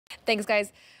Thanks,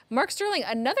 guys. Mark Sterling,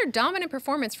 another dominant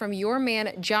performance from your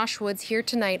man, Josh Woods, here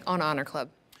tonight on Honor Club.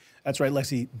 That's right,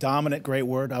 Lexi. Dominant, great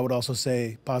word. I would also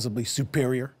say possibly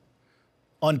superior,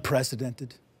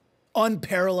 unprecedented,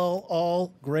 unparalleled,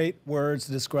 all great words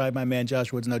to describe my man,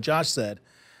 Josh Woods. Now, Josh said,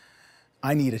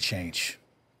 I need a change.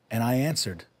 And I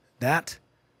answered that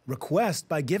request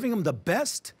by giving him the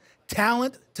best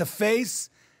talent to face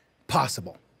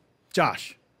possible.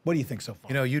 Josh, what do you think so far?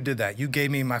 You know, you did that. You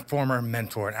gave me my former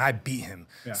mentor, and I beat him,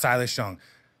 Silas Young.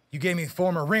 You gave me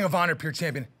former Ring of Honor Pure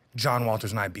Champion, John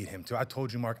Walters, and I beat him, too. I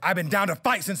told you, Mark, I've been down to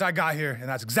fight since I got here, and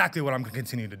that's exactly what I'm going to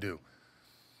continue to do.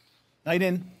 Night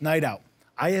in, night out.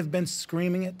 I have been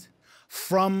screaming it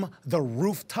from the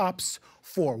rooftops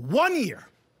for 1 year.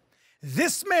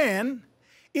 This man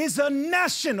is a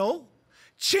national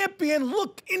champion.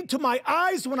 Look into my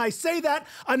eyes when I say that,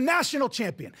 a national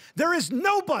champion. There is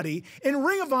nobody in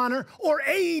Ring of Honor or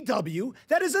AEW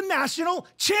that is a national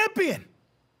champion.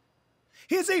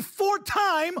 He is a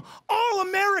 4-time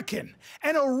All-American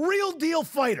and a real deal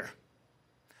fighter,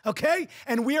 okay?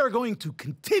 And we are going to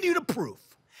continue to prove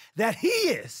that he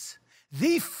is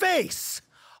the face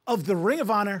of the Ring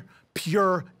of Honor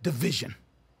Pure division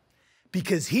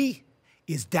because he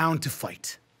is down to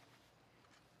fight.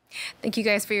 Thank you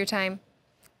guys for your time.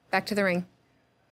 Back to the ring.